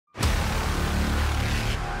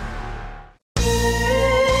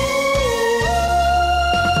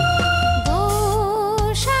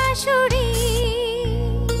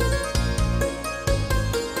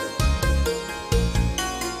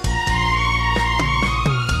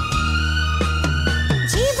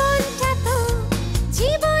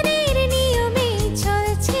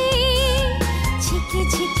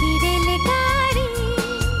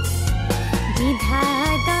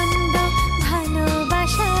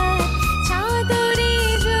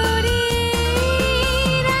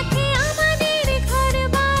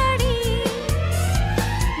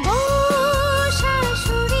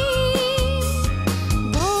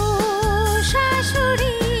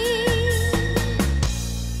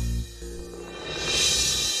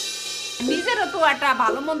একটা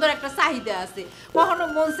ভালো মন্দর একটা চাহিদা আছে, কখনো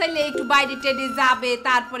মন চাইলে একটু বাইরে টেডে যাবে,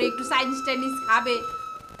 তারপরে একটু চাইনিজ টাইনিজ খাবে,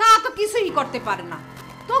 তা তো কিছুই করতে পারে না।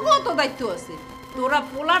 তোকেও তো দায়িত্ব আছে, তোরা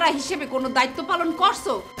পোলারা হিসেবে কোনো দায়িত্ব পালন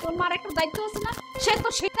করছো? তোর মার একটা দায়িত্ব আছে না, সে তো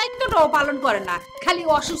সেই দায়িত্বটাও পালন করে না, খালি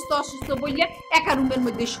অসুস্থ অসুস্থ বইলে একা রুমের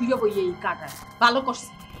মধ্যে শুয়ে বইয়ে এই কাটায়। ভালো করছে,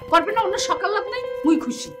 করবে না অন্য সকাল লাভ নাই, মুই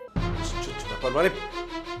খুশি। মানে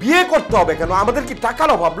বিয়ে করতে হবে কেন? আমাদের কি টাকার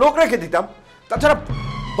অভাব? লোক রেখে দিতাম। তাছাড়া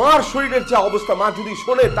মার শরীরের যে অবস্থা, মা যদি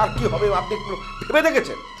শোনে তার কি হবে আপনি একটু ভেবে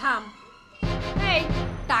দেখেছেন? থাম, এই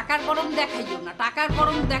টাকার গরম দেখাইও না, টাকার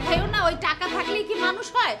গরম দেখাইও না। ওই টাকা থাকলেই কি মানুষ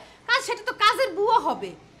হয়? কাজ সেটা তো কাজের বুয়া হবে,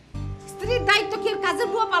 স্ত্রীর দায়িত্ব কি কাজের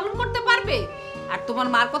বুয়া পালন করতে পারবে? আর তোমার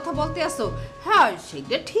মার কথা বলতে আসো, হ্যাঁ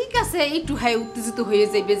সেটা ঠিক আছে, একটু হ্যাঁ উত্তেজিত হয়ে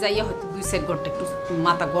যাইবে, যাইয়া হয়তো 2-4 ঘন্টা একটু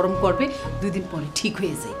মাথা গরম করবে, 2 দিন পরে ঠিক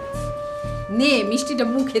হয়ে যাবে। নে মিষ্টিটা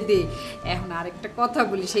মুখে দে। এখন আরেকটা কথা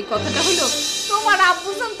বলি, সেই কথাটা হলো তোমার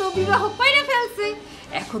আব্বুজান তো বিবাহ কইরা ফেলছে,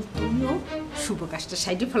 এখন তুমিও শুভ কাজটা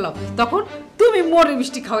সাইডে ফেলাও, তখন তুমি মোরে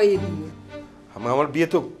মিষ্টি খাওয়াইয়ে দিও। আমার বিয়ে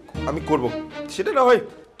তো আমি করব, সেটা না হয়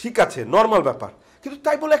ঠিক আছে, নর্মাল ব্যাপার, কিন্তু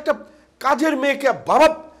তাই বলে একটা কাজের মেয়েকে বাবা।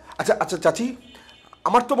 আচ্ছা আচ্ছা চাচি,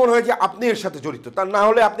 আমার তো মনে হয় যে আপনি এর সাথে জড়িত, তা না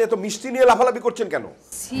হলে আপনি এত মিষ্টি নিয়ে লাফালাফি করছেন কেন?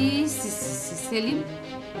 সেলিম,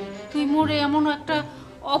 তুই মোরে এমন একটা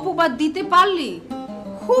অপবাদ দিতে পারলি,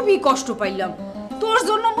 খুবই কষ্ট পাইলাম। তোর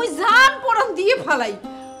জন্য মুই জান পরাণ দিয়ে ফালাই,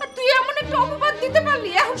 আর তুই এমন একটা অপবাদ দিতে পারলি,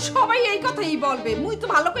 এখন সবাই এই কথাই বলবে, মুই তো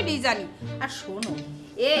ভালো করেই জানি। আর শোনো,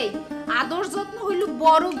 এই আদর যত্ন হইল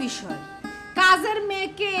বড় বিষয়, কাজের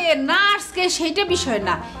মেয়েকে নার্সকে সেইটা বিষয়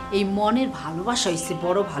না, এই মনের ভালোবাসা হইছে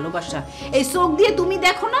বড় ভালোবাসা। এই চোখ দিয়ে তুমি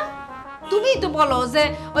দেখো না, তুমিই তো বলো যে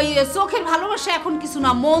ওই চোখের ভালোবাসা এখন কিছু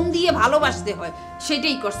না, মন দিয়ে ভালোবাসতে হয়,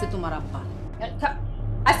 সেটাই করছে তোমার আব্বা।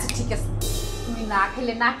 আচ্ছা ঠিক আছে, তুমি না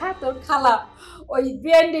খেলে না খা, তোর খালা ওই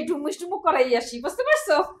ব্যান্ডে টুমুস টুমু করাই আসি, বুঝতে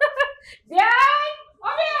পারছো?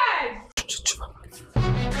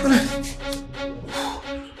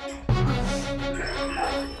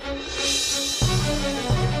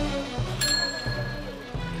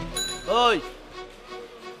 ওই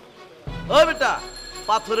ওই বেটা,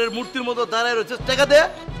 পাথরের মূর্তির মতো দাঁড়ায় রয়েছে, টাকা দে।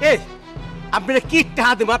 এই আপনারা কি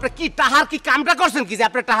টাকা দেবো? আপনারা কি টাহার কি কামটা করছেন কি যে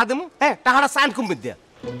আপনারা টাকা দেবো? হ্যাঁ, টাকাটা সাইন কমবে দিয়া।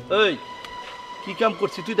 এই কি কাম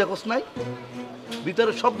করছি তুই দেখোস নাই?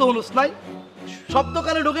 ভিতরে শব্দ হলোস নাই? শব্দ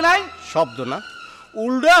কানে ঢোকে নাই? শব্দ না,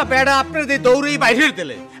 উল্টা বেড়া আপনার দিয়ে দৌড়েই বাইরে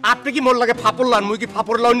দিলে। আপনি কি মোর লাগে ফাপড় লান, মুই কি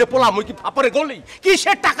ফাপড় লাউনে পোলা, মুই কি ফাপড়ে গলি? কি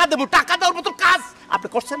সে টাকা দেবো? টাকা দেওয়ার মতো কাজ আপনি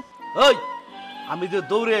করছেন? ওই আমি যে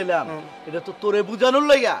দৌড়ে এলাম, এটা তো তোরে বুঝানোর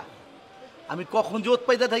লইয়া। আমি কখন জোত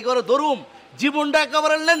পাইতে থাকি ওরে ধরুম, জীবনটা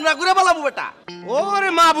একেবারে ল্যাংড়া করে বলাবো বেটা। ওরে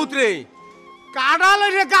মা বুতরে,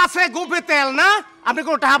 কাঁড়ালের গাছে গোপে তেল না? আপনি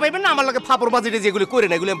কোনো টাকা পাইবেন না? আমার লাগে ফাপড় বাজিটা যেগুলো করে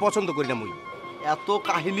না, এগুলো আমি পছন্দ করি না। মুই এত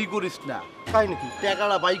কাহিনী করিস না, তাই নাকি?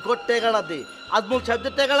 টাকাটা বাইকর টাকাটা দে। আজমল সাহেব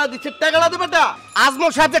যে টাকাটা দিচ্ছে, টাকাটা দে বেটা।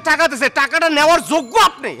 আজমল সাহেব যে টাকা দিচ্ছে, টাকাটা নেওয়ার যোগ্য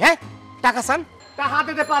আপনি? হ্যাঁ, টাকা চান, টাকা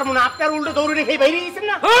দিতে পারবো না। আপনার উল্টো দৌড়ে রেখে বাইরে গেছেন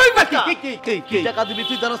না? কি টাকা দিবি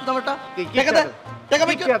তুই জানাস না বেটা? টাকা দে, টাকা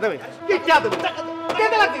বাইক দেবে, কি টাকা দেবে?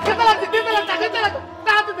 দিতে লাগছি, দিতে লাগছি, দিতে লাগছি, দিতে লাগছি,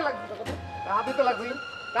 টাকা দিতে লাগছি, টাকা দিতে লাগছি,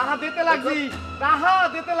 টাকা দিতে লাগছি, টাকা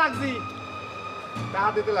দিতে লাগছি,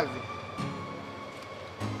 টাকা দিতে লাগছি।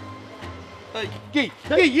 কি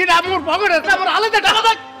কি এটা আমার পকেটে, এটা আমার আলাদা টাকা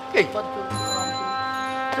দেখ। কি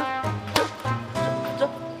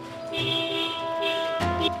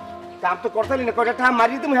কাম তো করতেলি না, কয়টা টাকা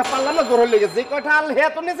মারি তুমি হ্যাঁ পারলাম না, জোর হয়ে গেছে। যে কয়টা আল হ্যাঁ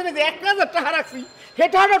তো নেছে যে 1000 টাকা রাখছি,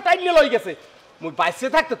 সেটাও টাইম নিয়ে লই গেছে। মুই বাইসে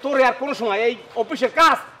থাকতে তোরে আর কোনো সময় এই অফিসের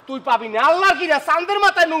কাজ তুই পাবি না। আল্লাহর কি রে, চাঁদের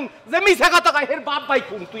মাথায় নুন যে মিছা কথা কয়, হের বাপ ভাই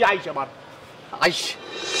খুন। তুই আইস আমার আইস।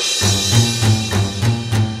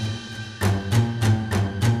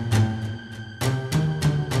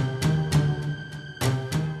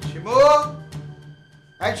 শিমু,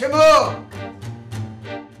 এই শিমু।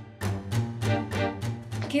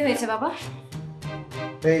 কি হয়েছে বাবা?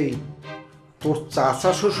 এই তোর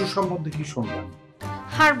চাচা শ্বশুর সম্বন্ধে কি শুনলাম?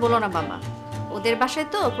 আর বলো না বাবা, ওদের বাসায়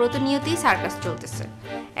তো প্রতিনিয়তই সার্কাস চলতেছে।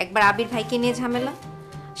 একবার আবির ভাইকে নিয়ে ঝামেলা,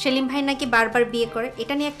 সেলিম ভাই নাকি বারবার বিয়ে করে,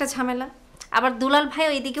 এটা নিয়ে একটা ঝামেলা। আবার দুলাল ভাই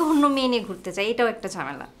ওইদিকে অন্য মেয়ে নিয়ে ঘুরতে যায়, এটাও একটা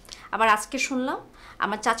ঝামেলা। আবার আজকে শুনলাম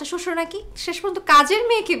আমার চাচা শ্বশুর নাকি শেষ পর্যন্ত কাজের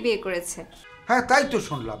মেয়েকে বিয়ে করেছে। হ্যাঁ তাই তো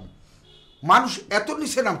শুনলাম। মানুষ এত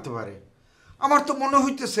নিচে নামতে পারে? আমার তো মনে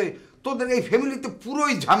হইতেছে তোদের এই ফ্যামিলিতে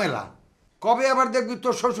পুরোই ঝামেলা। কবে আবার দেখবি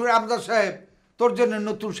তোর শ্বশুর আবদার সাহেব তোর জন্য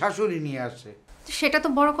নতুন শাশুড়ি নিয়ে আসে। সেটা তো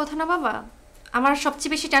বড় কথা না বাবা, আমার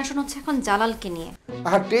সবচেয়ে বেশি টেনশন হচ্ছে এখন জালালকে নিয়ে।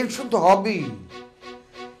 আর টেনশন তো হবেই,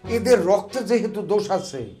 এদের রক্তে যেহেতু দোষ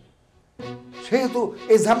আছে সেহেতু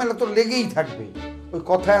এই ঝামেলা তো লেগেই থাকবে। ওই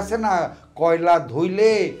কথা আছে না, কয়লা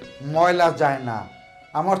ধুইলে ময়লা যায় না।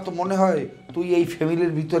 আমার তো মনে হয় তুই এই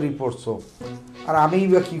ফ্যামিলির ভিতরেই পড়ছো। আর আমিই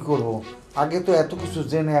বা কি করব? আগে তো এত কিছু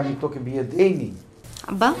জেনে আমি তোকে বিয়ে দেইনি।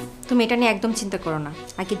 আব্বা তুমি এটা নিয়ে একদম চিন্তা করো না,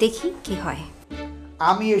 আগে দেখি কি হয়।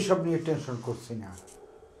 আমি এসব নিয়ে টেনশন করছি না।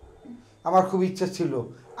 আমার খুব ইচ্ছা ছিল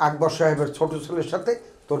আকবর সাহেবের ছোট ছেলের সাথে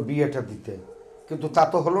তোর বিয়েটা দিতে, কিন্তু তা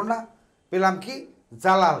তো হলো না। পেলাম কি?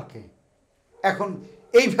 জালালকে। এখন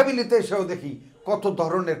এই ফ্যামিলিতে এসেও দেখি কত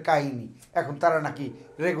ধরনের কাহিনী। এখন তারা নাকি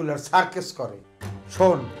রেগুলার সার্কেস করে।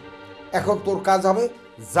 শোন, এখন তোর কাজ হবে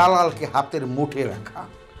জালালকে হাতের মুঠে রাখা।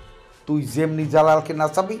 তুই যেমনি জালালকে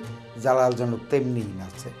নাচাবি, জালাল যেন তেমনিই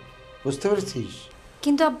নাচে। বুঝতে পেরেছিস?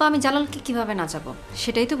 কিন্তু আব্বা আমি জালালকে কিভাবে নাচাবো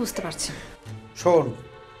সেটাই তো বুঝতে পারছি না। শোন,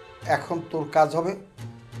 এখন তোর কাজ হবে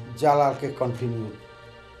জালালকে কন্টিনিউ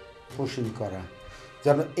পুশিং করা,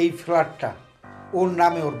 যেন এই ফ্ল্যাটটা ওর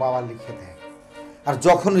নামে ওর বাবা লিখে দেয়। আর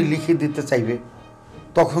যখনই লিখে দিতে চাইবে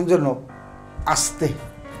তখন যেন আস্তে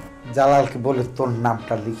জালালকে বলে তোর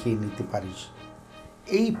নামটা লিখিয়ে নিতে পারিস।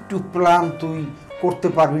 এইটু প্ল্যান তুই করতে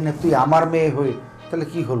পারবি না? তুই আমার মেয়ে হয়ে তাহলে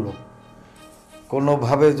কি হলো?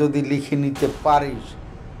 কোনোভাবে যদি লিখে নিতে পারিস,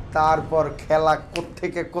 তারপর খেলা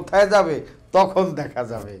কোত্থেকে কোথায় যাবে তখন দেখা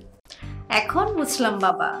যাবে। এখন বুঝলাম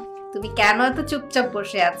বাবা তুমি কেন এত চুপচাপ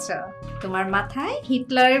বসে আছো। তোমার মাথায়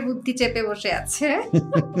হিটলারের বুদ্ধি চেপে বসে আছে।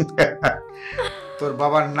 তোর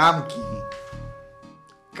বাবার নাম কি?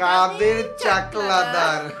 কাদের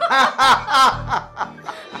চাকলাদার।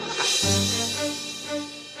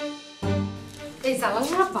 এই জালাল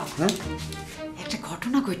বাবা, একটা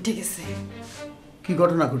ঘটনা ঘটে গেছে। কি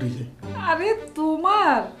ঘটনা ঘটেছে? আরে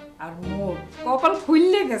তোমার আর মোর কপাল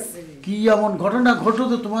খুললে গেছে। কি এমন ঘটনা ঘটলো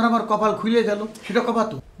তো তোমার আমার কপাল খুলে গেল? সেটা কবা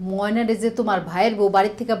তো। ময়নারে যে তোমার ভাইয়ের বউ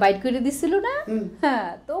বাড়ির থেকে বাইর করে দিছিল না, হ্যাঁ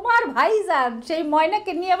তোমার ভাইজান সেই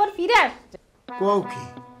ময়নাকে নিয়ে আবার ফিরে আসছে। কও কি?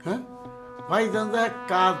 হ্যাঁ, ভাইজান যা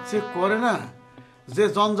কাজ যে করে না, যে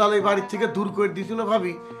জঞ্জাল এই বাড়ির থেকে দূর করে দিয়েছিল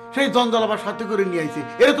ভাবি, সেই জঞ্জাল আবার সাথে করে নিয়ে আইছে।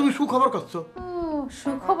 এটা তুমি সুখবর করছো?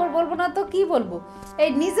 সুখবর বলবো না তো কি বলবো? এই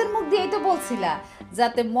নিজের মুখ দিয়েই তো বলছিলা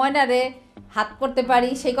যাতে ময়নারে হাত করতে পারি,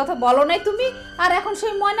 সেই কথা বলো নাই তুমি। আর এখন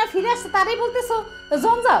সেই ময়না ফিরে আসছে তারই বলতেছো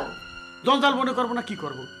জঞ্জাল। জঞ্জাল মনে করবো না কি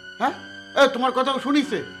করবো? হ্যাঁ, তোমার কথা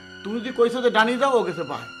শুনিছে? তুমি যদি কইছো যে ডানি যাও, ও গেছে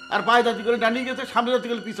বাই, আর বাই যাতে গেলে ডানি গেছে, সামনে যাতে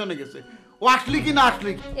গেলে পিছনে গেছে। ও আসলি কি না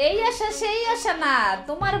আসলি? এই আশা সেই আশা না,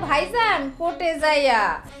 তোমার ভাইজান কোর্টে যাইয়া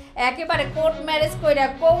একেবারে কোর্ট ম্যারেজ কইরা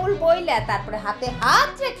কবুল বইলা তারপরে হাতে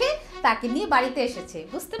হাত রেখে তাকে নিয়ে বাড়িতে এসেছে।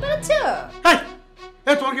 বুঝতে পেরেছো?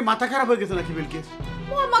 তোমার কি মাথা খারাপ হয়ে গেছে নাকি বিলকিস?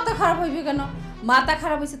 তোমার মাথা খারাপ হইবে কেন? মাথা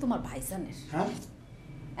খারাপ হয়েছে তোমার ভাইজানের।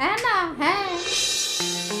 হ্যাঁ না? হ্যাঁ।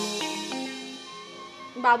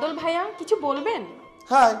 বাদল ভাইয়া কিছু বলবেন?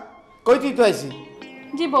 হ্যাঁ, কইতেই তো আইছি।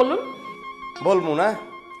 জি বলুন। বলবো না?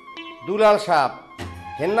 দুলাল সাহেব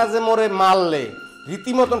হেন্না যে মোরে মারলে,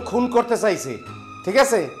 রীতিমতন খুন করতে চাইছে, ঠিক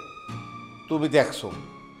আছে? তুমি দেখছো,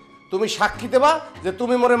 তুমি সাক্ষী দেবা যে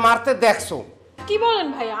তুমি মোরে মারতে দেখছো। কি বলেন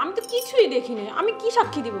ভাইয়া? আমি তো কিছুই দেখিনি। আমি কি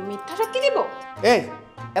সাক্ষী দিব? মিথ্যা সাক্ষী দিব? এই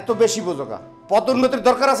এত বেশি বোঝোকা, পদোন্নতির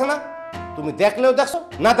দরকার আছে না? তুমি দেখলেও দেখছো,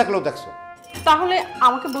 না দেখলেও দেখছো। তাহলে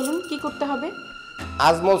আমাকে বলুন কি করতে হবে?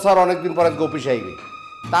 আজমল স্যার অনেকদিন পরে গোপী সাহেবে,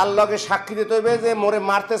 তার লগে সাক্ষী দিতে হইবে যে মোরে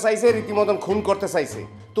মারতে চাইছে, রীতিমতন খুন করতে চাইছে।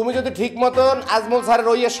 তুমি যদি ঠিক মতন আজমল স্যারের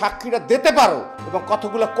ওই সাক্ষীটা দিতে পারো এবং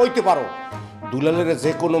কথাগুলো কইতে পারো, দুলালের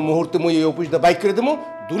যে কোনো মুহূর্তে মুই এই অফিসটা বাইক করে দেবো,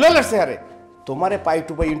 দুলালের চেহারে তোমারে পাই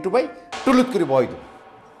টু পাই ইন্টু পাই টুলুত করে বয় দেবো।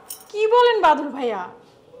 কি বলেন বাদল ভাইয়া?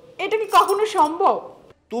 এটা কি কখনো সম্ভব?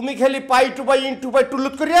 তুমি খালি পাই টু পাই ইন্টু পাই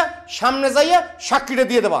টুলুত করিয়া সামনে যাইয়া সাক্ষীটা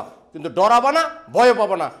দিয়ে দেবা, কিন্তু ডরাবা না, ভয়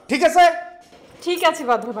পাবা না, ঠিক আছে? ঠিক আছে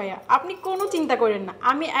বাদল ভাইয়া, আপনি কোনো চিন্তা করেন না।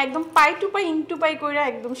 আমি একদম পাই টু পাই ইন্টু পাই কইরা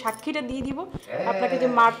একদম সাক্ষীটা দিয়ে দিব। আপনাকে যে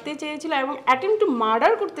মারতে চেয়েছিল এবং অ্যাটেম্প টু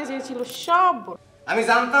মার্ডার করতে চেয়েছিল সব। আমি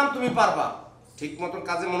জানতাম তুমি পারবা। ঠিক মতন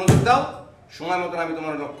কাজে মনোযোগ দাও, সময় মতন আমি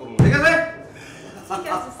তোমার লক করব, ঠিক আছে?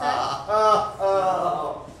 ঠিক আছে স্যার।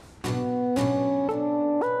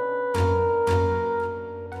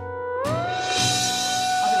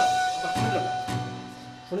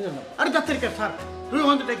 আরে যাত্রী স্যার, তুই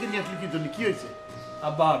ওখান থেকে নিয়ে আসলি কি জন্য? কি হয়েছে?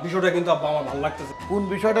 আব্বা বিষয়টা কিন্তু আব্বা আমার ভালো লাগতেছে। কোন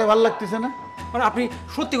বিষয়টা ভালো লাগতেছে না? মানে আপনি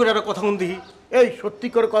সত্যি করে একটা কথা কোন দেখি। এই সত্যি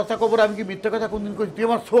করে কথা কবর, আমি কি মিথ্যে কথা কোনদিন কইছি? তুই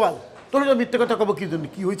আমার সোয়াল, তোর মিথ্যে কথা কব কি জন্য?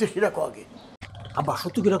 কি হয়েছে সেটা কো আগে। আব্বা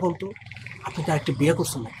সত্যি করে কোন তো আপনি তো একটা বিয়ে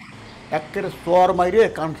করছেন নাকি? একের সর মাইরে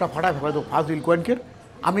কানটা ফাটা ফেলা তো ফাজিল কোয়েনকের।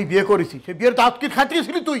 আমি বিয়ে করেছি, সে বিয়ের দাঁত কি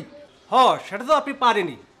খাটিয়েছিলি তুই? হ, সেটা তো আপনি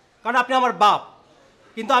পারেনি, কারণ আপনি আমার বাপ।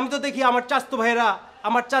 কিন্তু আমি তো দেখি আমার চাচতো ভাইয়েরা,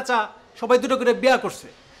 আমার চাচা সবাই দুটো করে বিয়ে করছে।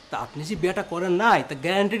 তা আপনি যে বিয়েটা করেন নাই, তা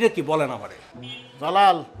গ্যারান্টিটা কি বলেন আমারে?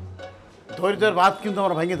 জালাল, ধৈর্যের বাদ কিন্তু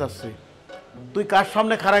আমার ভেঙে যাচ্ছে। তুই কার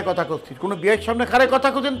সামনে খাড়ায় কথা করছিস? কোনো বিয়ের সামনে খাড়ায় কথা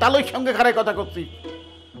করছিস? তালুর সঙ্গে খাড়ায় কথা করছিস?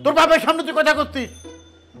 তোর বাপের সামনে তুই কথা করছিস?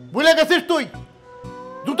 ভুলে গেছিস তুই?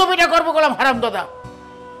 জুতো পিঠা করবো গেলাম হারাম দাদা।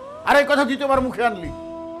 আর এই কথা দ্বিতীয়বার মুখে আনলি?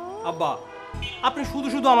 আব্বা আপনি শুধু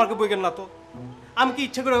শুধু আমাকে বইকেন না তো, আমি কি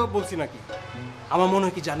ইচ্ছা করে বলছি নাকি? আমার মনে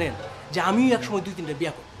হয় কি জানেন, যে আমিও একসময় 2-3টা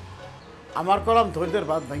বিয়ে করব। আমার কলম ধৈর্যের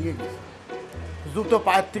বাদ ভেঙে গেছে। জুতো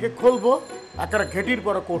পায়ের থেকে খুলবো, একটা ঘেটির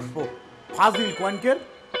পরে কষবো। ফাজিল কোয়ানকের,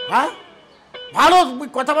 হ্যাঁ ভালো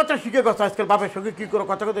কথাবার্তা শিখে গেছে। আজকাল বাপের সঙ্গে কী করে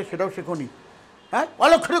কথা কথা সেটাও শেখনি। হ্যাঁ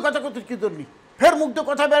অলক্ষণে কথা কথা কী ধরলি? ফের মুখ দিয়ে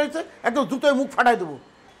কথা বেরিয়েছে, একদম জুতোয় মুখ ফাটাই দেবো।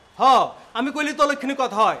 আমি কইলি তো অলক্ষণে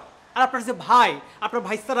কথা হয়। আর আপনার যে ভাই, আপনার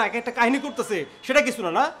ভাইস্তারা এক একটা কাহিনী করতেছে, সেটা কিছু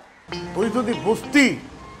না। তুই যদি বুঝতি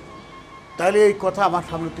তাহলে এই কথা আমার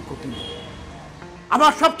সামনে তুই করতি না।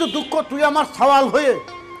 আমার সবচেয়ে দুঃখ, তুই আমার সওয়াল হয়ে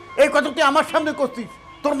এই কথা তুই আমার সামনে করতিস।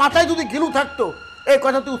 তোর মাথায় যদি গিলু থাকতো এই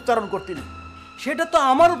কথা তুই উচ্চারণ করতি না। সেটা তো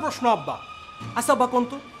আমারও প্রশ্ন আব্বা। আচ্ছা আব্বা কোন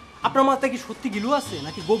তো, আপনার মাথায় কি সত্যি গিলু আছে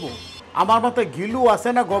নাকি গোবর? আমার মাথায় গিলু আছে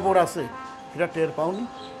না গোবর আছে সেটা টের পাওনি?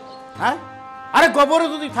 হ্যাঁ আরে গোবরে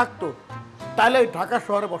যদি থাকতো তাহলে এই ঢাকা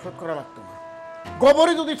শহরে বসত করা লাগতো না।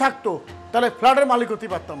 গোবরে যদি থাকতো তাহলে ফ্ল্যাটের মালিক হতে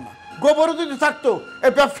পারতাম না। গোবরে যদি থাকতো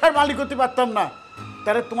এই ব্যবসার মালিক হতে পারতাম না।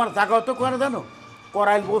 তাহলে তোমার জায়গা হতো কোয়ারে জানো?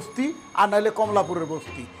 করাইল বস্তি আর নাহলে কমলাপুরের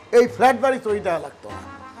বস্তি। এই ফ্ল্যাট বাড়ি তৈরি দেওয়া লাগতো না।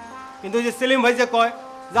 কিন্তু ওই যে সেলিম ভাই যে কয়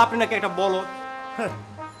যে আপনি নাকি একটা বলদ,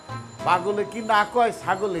 পাগলে কি না কয়,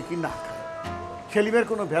 ছাগলে কি না খায়। সেলিমের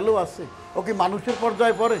কোনো ভ্যালু আছে? ও কি মানুষের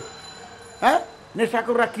পর্যায়ে পড়ে? হ্যাঁ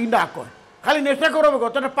নেশাখোররা কি না কয়, খালি নেশা করবে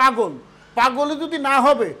কতটা পাগল। পাগলে যদি না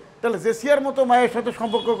হবে তাহলে জেসিয়ার মতো মায়ের সাথে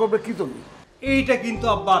সম্পর্ক করবে কি জন্য? এইটা কিন্তু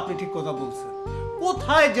আব্বা আপনি ঠিক কথা বলছেন।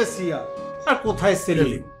 কোথায় জেসিয়া আর কোথায়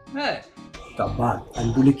সেলিম? হ্যাঁ আব্বা আমি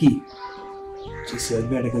বলি কি, জেসিয়ার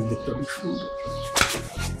মেয়েটাকে দেখতে অনেক সুন্দর।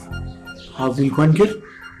 হাজিল কোয়ানকের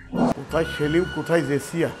কোথায় সেলিম কোথায়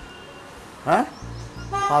জেসিয়া? হ্যাঁ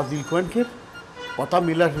ফাজিল কোয়েনকের কথা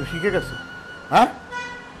মিলা শিখে গেছে। হ্যাঁ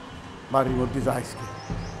বাড়ির মধ্যে যাইস কি?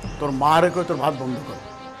 তোর মা রে কই তোর ভাত বন্ধ কর।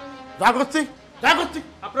 যা করছি যা করছি।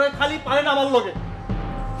 আপনারা খালি পারেন আমার লগে।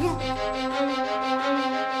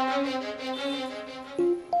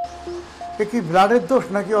 এ কি ব্লাডের দোষ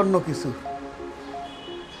নাকি অন্য কিছু?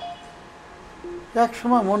 এক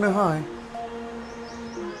সময় মনে হয়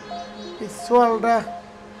এই সোয়ালটা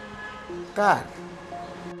কার?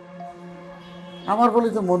 আমার বলে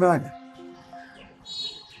তো মনে হয় না।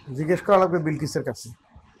 জিজ্ঞেস করা লাগবে বিলকিসের কাছে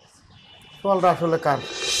সোয়ালটা আসলে কার।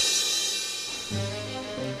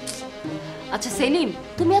 আচ্ছা সেলিম,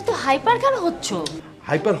 তুমি এত হাইপার কেন হচ্ছ?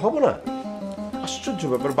 হাইপার হব না? আশ্চর্য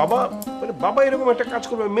ব্যাপার, বাবা মানে বাবা এরকম একটা কাজ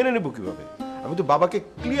করবে মেনে নেবো কিভাবে? আমি তো বাবাকে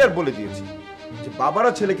ক্লিয়ার বলে দিয়েছি যে বাবারা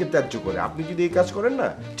ছেলেকে ত্যায্য করে, আপনি যদি এই কাজ করেন না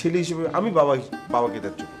ছেলে হিসেবে আমি বাবাকে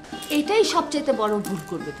ত্যায্য করি। এটাই সবচেয়ে বড় ভুল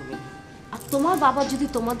করবে তুমি। আর তোমার বাবা যদি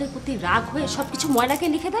তোমাদের প্রতি রাগ হয়ে সবকিছু ময়নাকে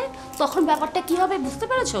লিখে দেয়, তখন ব্যাপারটা কি হবে বুঝতে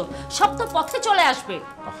পেরেছো? সব তো পথে চলে আসবে।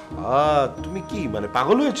 তুমি কি মানে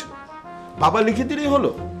পাগল হয়েছো? বাবা লিখে দিলেই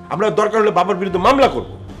হলো? আমরা দরকার হলে বাবার বিরুদ্ধে মামলা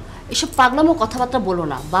করবো। এসব পাগলামো কথাবার্তা বলো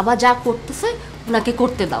না। বাবা যা করতেছে ওনাকে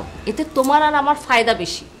করতে দাও, এতে তোমার আর আমার ফায়দা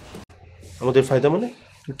বেশি। আমাদের ফায়দা মানে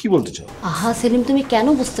কি বলতে চাও? আহা সেলিম, তুমি কেন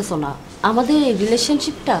বুঝতেছো না? আমাদের এই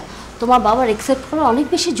রিলেশনশিপটা তোমার বাবার অ্যাকসেপ্ট করা অনেক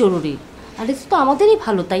বেশি জরুরি। আর এটা তো আমাদেরই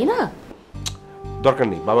ভালো, তাই না? দরকার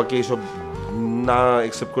নেই বাবাকে এইসব না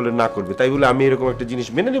অ্যাকসেপ্ট করলে না করবে, তাই বলে আমি এরকম একটা জিনিস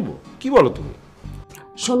মেনে নেব? কি বলো তুমি?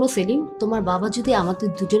 শোনো সেলিম, তোমার বাবা যদি আমাদের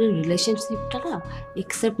দুজনের রিলেশনশিপটা না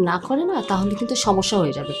অ্যাকসেপ্ট না করে না, তাহলে কিন্তু সমস্যা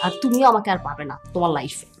হয়ে যাবে। আর তুমিও আমাকে আর পাবে না তোমার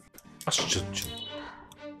লাইফে। আশ্চর্য,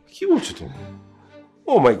 কি বলছো তুমি?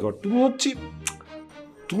 ও মাই গড,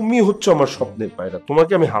 তুমি হচ্ছে আমার স্বপ্নের পায়রা,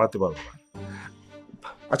 তোমাকে আমি হারাতে পারবো না।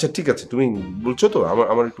 আচ্ছা ঠিক আছে, তুমি বলছো তো,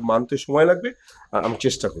 আমার একটু মানতে সময় লাগবে, আমি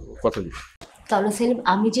চেষ্টা করবো, কথা দিচ্ছি। তাহলে সেলিম,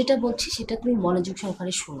 আমি যেটা বলছি সেটা তুমি মনোযোগ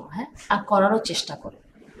সহকারে শোনো, হ্যাঁ? আর করারও চেষ্টা করো।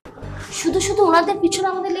 শুধু শুধু ওনাদের পিছনে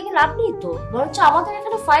আমাদের লেগে লাভ নেই তো, বরঞ্চ আমাদের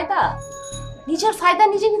এখানে ফায়দা। নিজের ফায়দা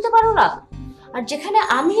নিজে নিতে পারো না, আর যেখানে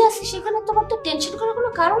আমি আছি সেখানে তোমার তো টেনশন করার কোনো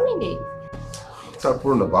কারণই নেই। তারপর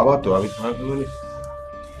না বাবা তো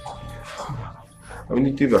আমি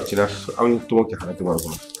নিতেই পারছি না, আমি তোমাকে হারাতে পারবো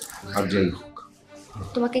না। আর যাই হোক,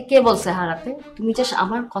 তোমাকে কে বলছে হারাতে? তুমি জাস্ট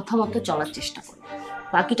আমার কথা মতো চলার চেষ্টা করো,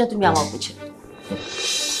 বাকিটা তুমি আমার বুঝে।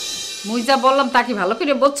 মুই যা বললাম তা কি ভালো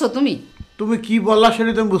করে বলছো তুমি? তুমি কি বললা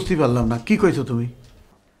সেটা তুমি বুঝতে পারলাম না। কি কইছো তুমি?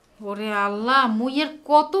 ওরে আল্লাহ, মুই এর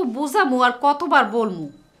কত বোঝামু আর কতবার বলমু।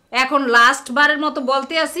 এখন লাস্ট বারের মতো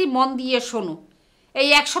বলতে আসি, মন দিয়ে শোনো। এই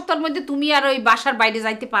এক সপ্তাহের মধ্যে তুমি আর ওই বাসার বাইরে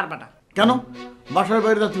যাইতে পারবা না। কেন বাসার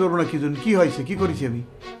বাইরে যাতে পারবো না? কি জন্য? কি হয়েছে? কি করেছি আমি?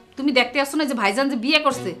 তুমি দেখতে আসছো না যে ভাইজান যে বিয়ে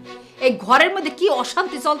করছে, এই ঘরের মধ্যে কি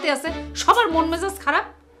অশান্তি চলতে আছে, সবার মন মেজাজ খারাপ।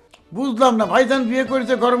 বুঝলাম না, ভাইজান বিয়ে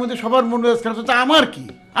করেছে, ঘরের মধ্যে সবার মন মেজাজ খারাপ, তা আমার কি?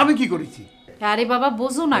 আমি কি করেছি? আরে বাবা,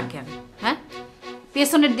 বোঝো না কেন? হ্যাঁ,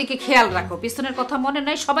 পেছনের দিকে খেয়াল রাখো। পেছনের কথা মনে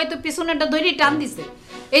নাই? সবাই তো পেছনেরটা ধরেই টান দিছে।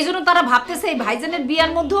 এই জন্য তারা ভাবতেছে এই ভাইজানের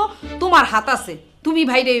বিয়ার মধ্যেও তোমার হাত আছে। তুমি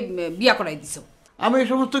ভাইরে বিয়া করাই দিছো। আমি এই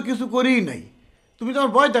সমস্ত কিছু করিই নাই, তুমি তো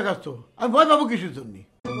আমার ভয় দেখাচ্ছ। আমি ভয় পাবো কিছুর জন্য?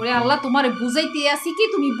 ওরে আল্লাহ, তোমারে বুঝাইতে আসি কি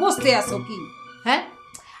তুমি বসতে আসো কি? হ্যাঁ,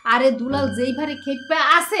 আরে দুলাল যেই ভারে খেপে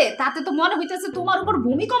আছে তাতে তো মনে হইতেছে তোমার উপর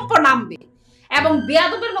ভূমিকম্প নামবে, এবং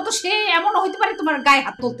বেয়াদবের মতো সে এমন হইতে পারে তোমার গায়ে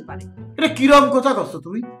হাত তুলতে পারে। এটা কিরম কথা কচ্ছ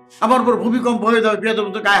তুমি? আমার উপর ভূমিকম্প হয়ে যাবে, বেয়াদবের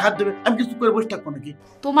মতো গায়ে হাত দেবে, আমি কিছু করে বসে থাকবো নাকি?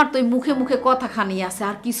 তোমার তো মুখে মুখে কথা খানি আছে,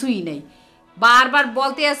 আর কিছুই নেই। বারবার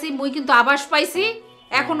বলতে আসি মুই কিন্তু আভাস পাইছি,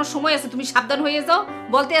 এখনো সময় আছে, তুমি সাবধান হয়ে যাও।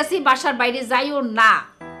 বলতে আসি বাসার বাইরে যাইও না।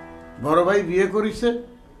 বড় ভাই বিয়ে করিছে,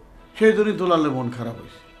 সেই জন্যই দুলালের মন খারাপ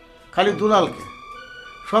হয়েছে। খালি দুলালকে,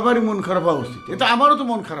 সবারই মন খারাপ হওয়া উচিত। এটা আমারও তো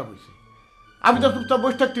মন খারাপ হয়েছে। আমি তো চুপচাপ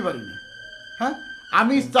বসে থাকতে পারি না। হ্যাঁ,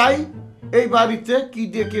 আমি চাই এই বাড়িতে কি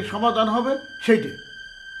দিয়ে কি সমাধান হবে সেইটাই,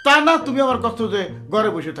 তা না তুমি আমার কষ্ট যে ঘরে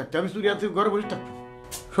বসে থাকতে। আমি চুরিয়া থেকে ঘরে বসে থাকবো?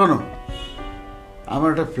 শোনো, আমার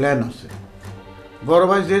একটা প্ল্যান আছে। বড়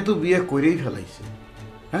ভাই যেহেতু বিয়ে করেই ফেলাইছে,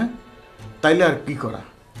 হ্যাঁ, তাইলে আর কি করা?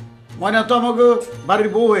 ময়না তো আমাকে বাড়ির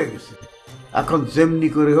বউ হয়ে গেছে। এখন যেমনি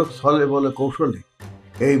করে হোক ছলে বলে কৌশলে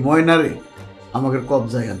এই ময়নারে আমাকে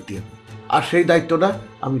কবজায় আনতে হবে, আর সেই দায়িত্বটা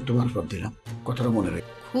আমি তোমার উপর দিলাম। কথাটা মনে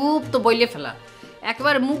রেখে। খুব তো বইলে ফেলা,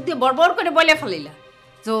 একেবারে মুখ দিয়ে বড় করে বলে ফেলাইলা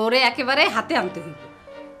যে ওরে একেবারে হাতে আনতে হইব।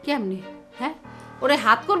 কেমনে? হ্যাঁ, ওরে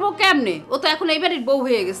হাত করবো কেমনে? ও তো এখন এই বাড়ির বউ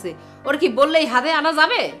হয়ে গেছে, ওর কি বললেই হাতে আনা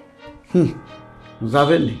যাবে?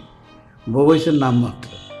 যাবে নি, বউ বয়সের নাম মাত্র,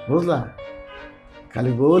 বুঝলা?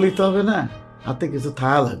 খালি বউ লিতে হবে না, হাতে কিছু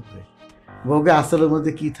থাকা লাগবে। বউকে আসলের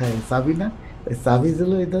মধ্যে কি থাকে চাবি না? ওই চাবি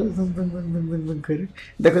দিল করে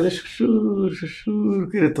দেখো যে শ্বশুর শ্বশুর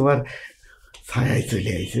করে তোমার ছায়ায়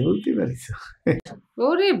চলে আইছে, বলতে পারিস?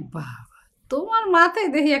 ওরে বাবা, তোমার মাথায়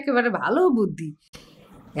দেখি একেবারে ভালো বুদ্ধি,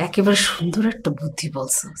 একেবারে সুন্দর একটা বুদ্ধি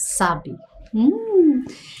বলছো। চাবি,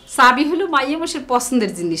 চাবি হলো মাইয়া মাসের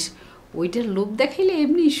পছন্দের জিনিস, ওইটার লোভ দেখাইলে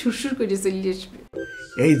এমনি সুরসুর করে চলে আসবে।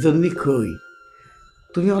 এই জন্যই কই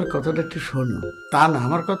তুমি আমার কথাটা একটু শোনো, তা না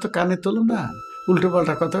আমার কথা কানে তোলো না, উল্টো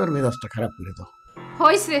পাল্টা কথা আর মেজাজটা খারাপ করে দাও।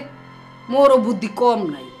 হয়েছে, মোরও বুদ্ধি কম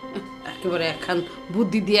নাই, একেবারে একখান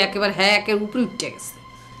বুদ্ধি দিয়ে একেবারে হ্যাঁ একের উপরে উঠে গেছে।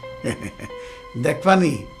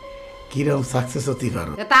 দেখবানি কিরকম সাকসেস হতে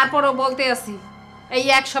পারো। তারপরও বলতে আসি, এই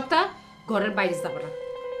এক সপ্তাহ ঘরের বাইরে যাবো না,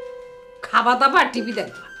 খাওয়া দাওয়া আর টিভি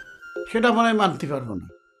দেখবা। সেটা মনে হয় মানতে পারবো না।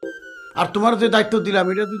 আর তোমার যে দায়িত্ব দিলাম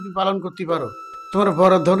এটা যদি পালন করতে পারো, তোমার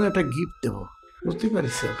বড় ধরনের একটা গিফট দেবো, বুঝতে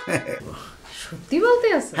পারিস? সত্যি বলতে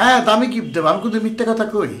আছে? হ্যাঁ, দামি গিফট দেবো, আমি কিন্তু মিথ্যে কথা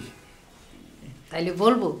কই। তাইলে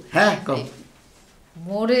বলবো? হ্যাঁ, কম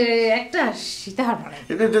মোরে একটা সীতাহার বানাই।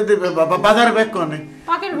 বাজারে ব্যাগ কোনে?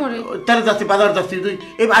 পাকের ঘরে। তাহলে যাচ্ছি, বাজার যাচ্ছি। তুই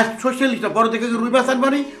এই সোশ্যালিস্টটা বড় দেখে রুই মাছ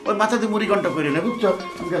আনবানি, ওই মাথাতে মুড়ি ঘন্টা করে নে, বুঝছো?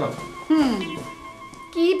 আমি গেলাম।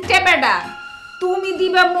 কি টেপেডা, তুমি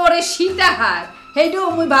দিবা মোরে সীতাহার, হেইটাও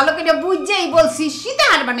মুই ভালো করে বুঝছেই বলছি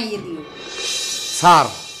সীতাহার বানাইয়ে দিও। স্যার,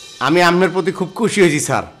 আমি আপনার প্রতি খুব খুশি হয়েছি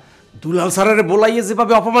স্যার। দুলাল স্যারের বলাইয়ে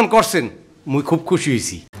যেভাবে অপমান করছেন, মুই খুব খুশি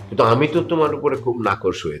হয়েছি। কিন্তু আমি তো তোমার উপরে খুব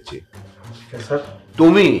নাকশ হয়েছি।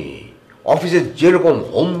 তুমি অফিসে যেরকম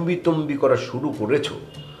হম্বিতম্বি করা শুরু করেছো,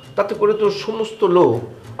 তাতে করে তো সমস্ত লোক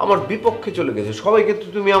আমার বিপক্ষে চলে গেছে। সবাইকে তো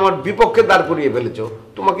তুমি আমার বিপক্ষে দাঁড় করিয়ে ফেলেছো,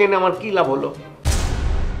 তোমাকে এনে আমার কি লাভ হলো?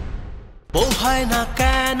 বউ হয় না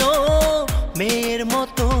কেন মেয়ের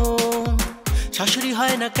মতো, শাশুড়ি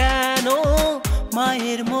হয় না কেন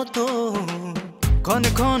মায়ের মতো,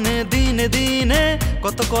 ক্ষণে ক্ষণে দিনে দিনে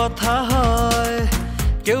কত কথা হয়,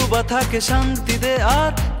 কেউ বা থাকে শান্তিতে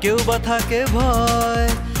আর কেউ বা থাকে ভয়,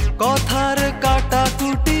 কথার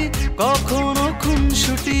কাটাকুটি কখনো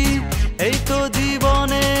খুনসুটি, এই তো